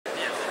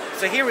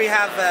So here we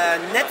have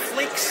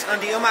Netflix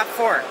on the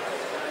OMAP4.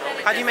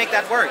 How do you make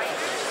that work?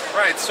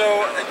 Right,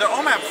 so the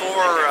OMAP4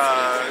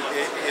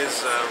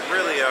 is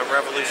really a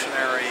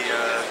revolutionary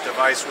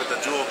device with the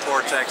dual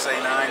Cortex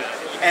A9.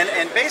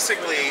 And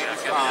basically,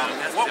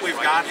 what we've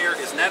got here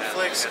is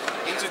Netflix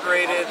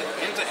integrated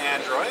into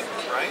Android,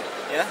 right?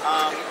 Yeah.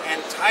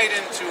 And tied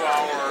into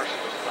our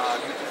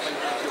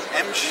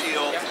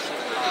M-Shield.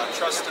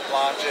 Trusted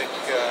Logic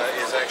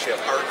is actually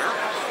a partner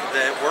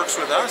that works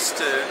with us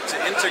to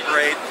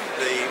integrate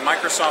the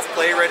Microsoft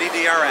Play Ready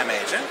DRM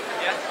agent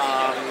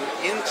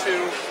into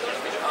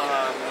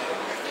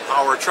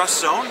our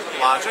Trust Zone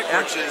logic,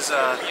 which is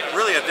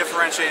really a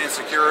differentiating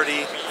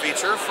security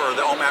feature for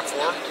the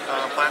OMAP4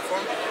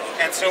 platform.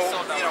 And so,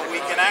 we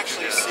can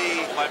actually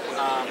see,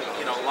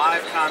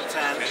 live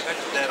content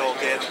that'll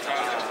get,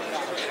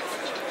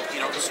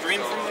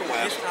 streamed from the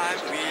web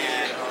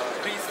and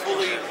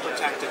fully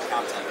protected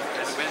content.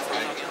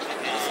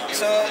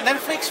 So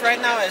Netflix right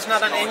now is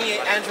not on any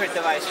Android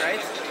device, right?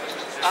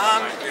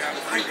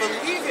 I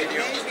believe it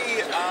may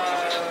be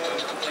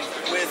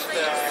with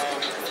the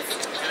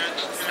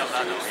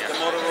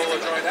Motorola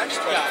Droid X,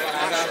 but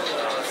I'm not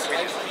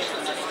sure.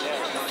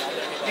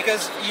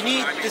 Because you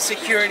need the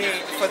security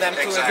for them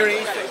to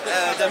agree.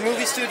 The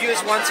movie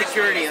studios want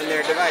security on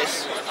their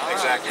device.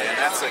 Exactly, and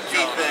that's a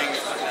key thing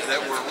that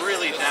we're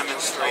really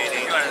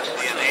demonstrating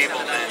the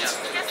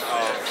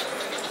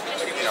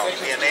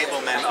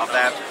enablement of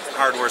that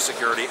hardware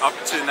security. Up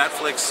to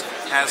Netflix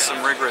has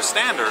some rigorous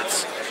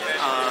standards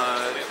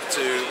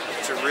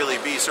to really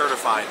be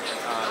certified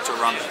to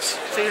run this.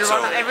 So you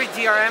run on every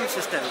DRM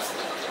system.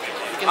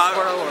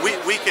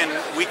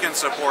 We can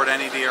support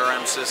any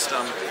DRM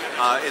system.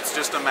 It's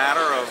just a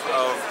matter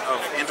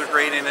of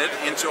integrating it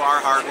into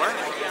our hardware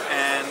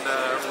and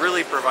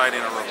really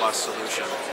providing a robust solution.